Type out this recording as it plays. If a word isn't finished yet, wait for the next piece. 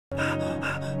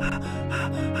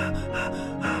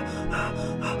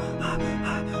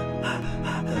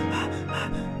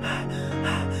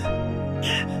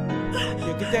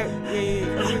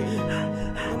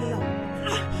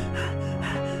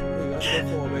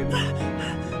baby.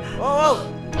 Oh!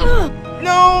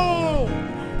 No!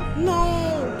 No!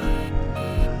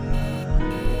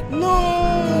 No!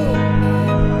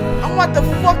 I'm about to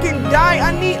fucking die.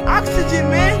 I need oxygen,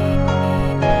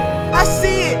 man. I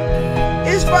see it.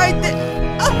 It's right there.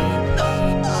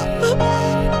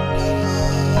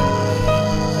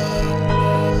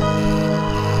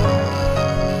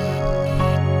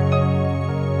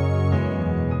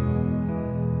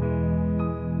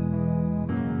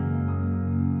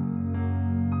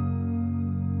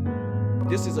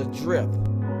 This is a drift.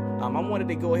 I wanted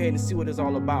to go ahead and see what it's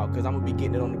all about because I'm gonna be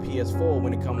getting it on the PS4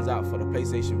 when it comes out for the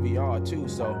PlayStation VR too.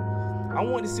 So I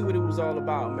wanted to see what it was all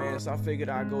about, man. So I figured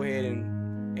I'd go ahead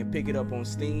and pick it up on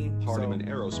Steam. Hardiman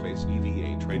Aerospace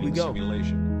EVA Training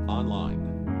Simulation online.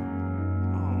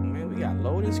 Oh man, we got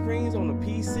loading screens on the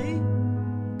PC.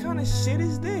 What kind of shit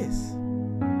is this?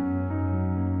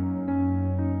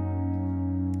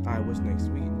 All right, what's next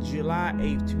week? July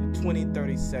 8th to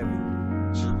 2037.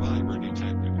 Survivor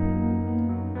detected.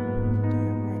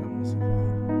 Damn right, I'm a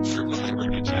survivor. Survivor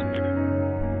detected.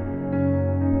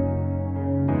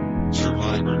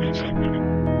 Survivor detected.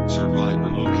 Survivor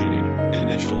located.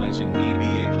 Initializing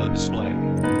EVA HUD display.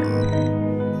 Okay.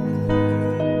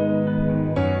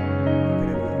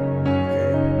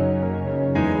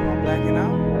 Am I blacking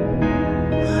out?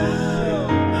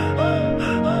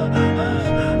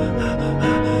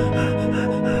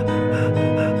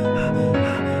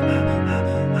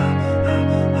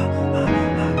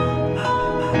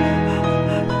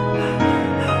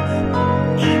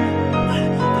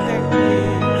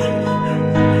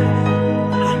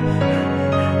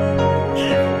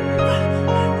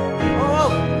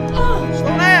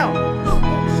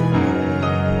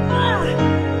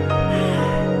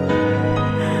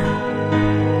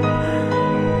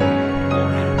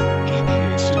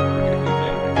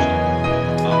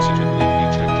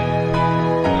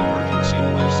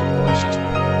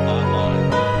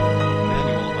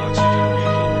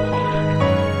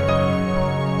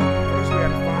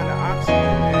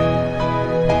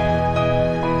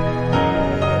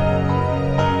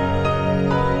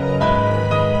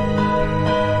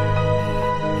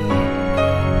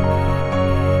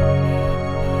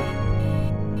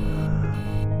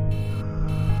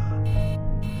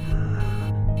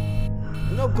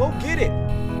 No, go get it.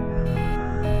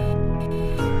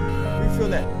 Refill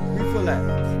that. Refill that.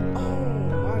 Oh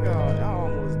my God. I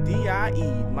almost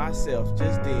DIE'd myself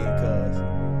just then, cuz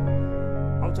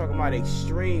I'm talking about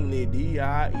extremely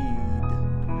DIE'd.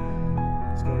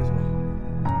 Let's go this way.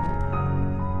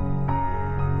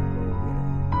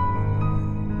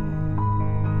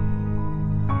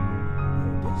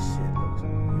 This shit looks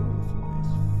beautiful as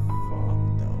fuck,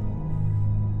 though.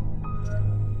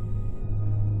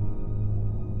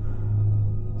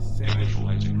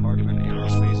 Initializing Hardiman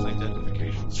Aerospace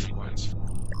identification sequence.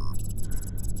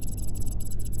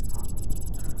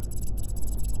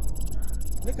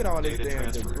 Look at all this Data damn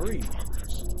transfer debris. in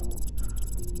progress.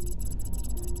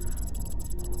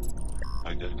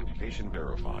 Identification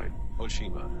verified.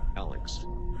 Oshima, Alex.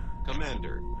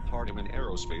 Commander, Hardiman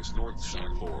Aerospace North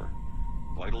Star 4.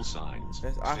 Vital signs.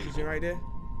 That's oxygen stable. right there.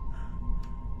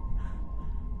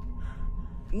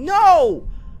 No!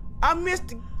 I missed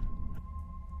the...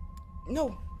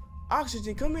 No.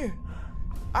 Oxygen, come here.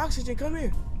 Oxygen, come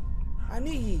here. I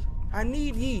need ye. I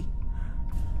need ye.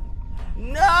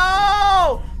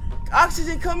 No!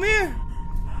 Oxygen, come here.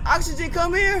 Oxygen,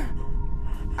 come here.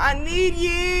 I need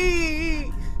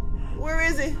ye. Where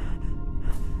is it?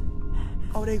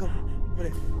 Oh, there you go. Over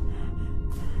there.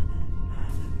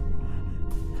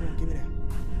 Come on, give me that.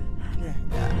 Give me that.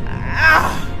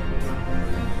 Ah!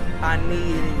 I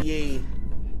need ye.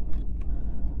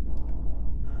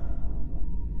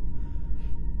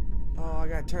 Oh, I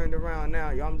got turned around now.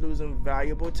 Y'all, I'm losing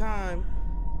valuable time.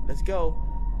 Let's go.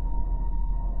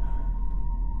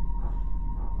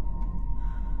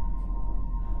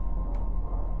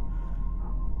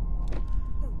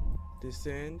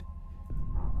 Descend.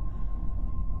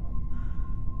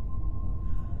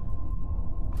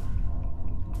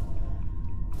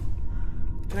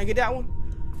 Can I get that one?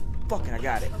 Fuck it, I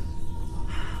got it.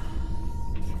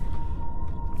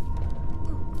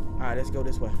 Alright, let's go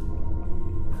this way.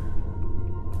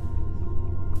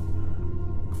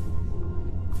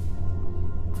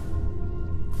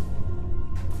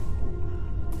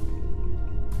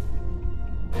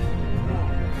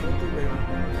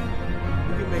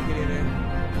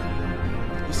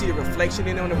 See the reflection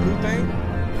in on the blue thing?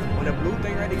 On the blue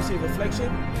thing right there, you see the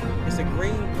reflection? It's a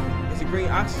green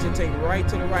oxygen tank right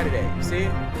to the right of that. You see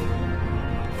it?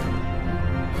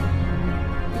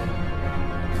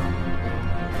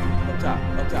 Up top,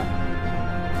 up top.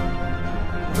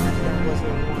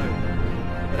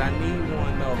 I need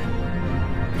one though.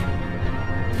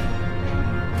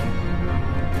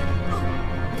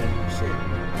 Shit.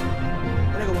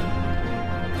 There you go.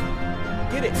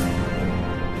 Get it.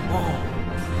 Oh.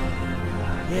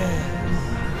 Yes.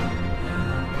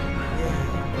 Yeah.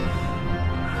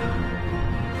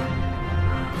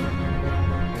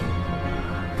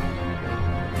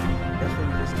 That's where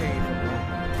we just came from, man.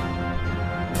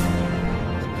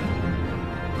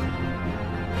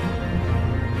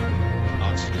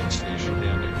 Oxygen station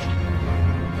damage.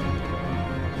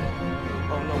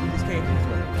 Oh no, we just came from this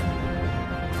way.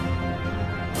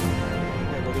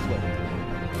 Yeah, go this way.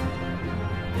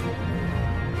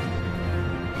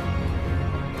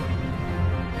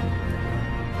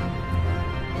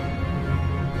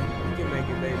 You can make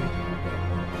it, baby.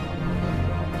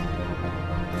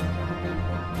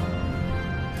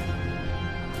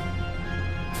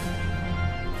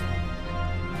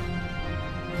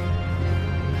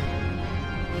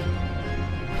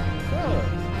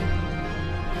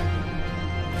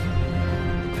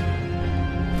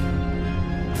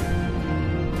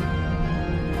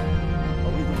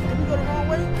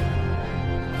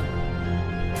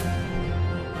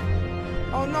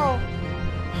 Oh no!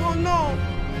 Oh no!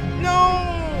 No!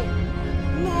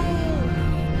 No!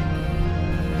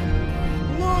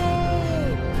 No!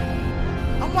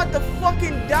 I'm about to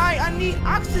fucking die. I need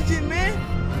oxygen, man.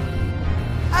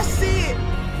 I see it.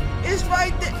 It's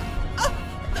right there.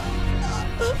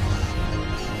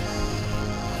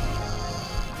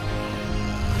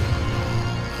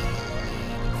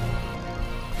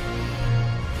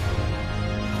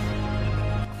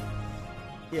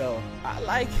 Yo,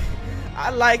 I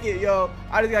like it, yo.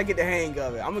 I just gotta get the hang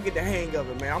of it. I'm gonna get the hang of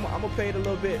it, man. I'm gonna play it a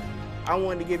little bit. I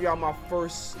wanted to give y'all my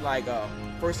first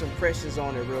impressions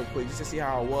on it real quick, just to see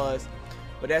how it was.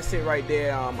 But that's it right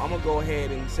there. I'm gonna go ahead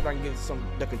and see if I can get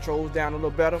the controls down a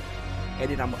little better,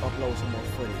 and then I'm gonna upload some more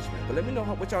footage, man. But let me know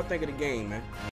what y'all think of the game, man.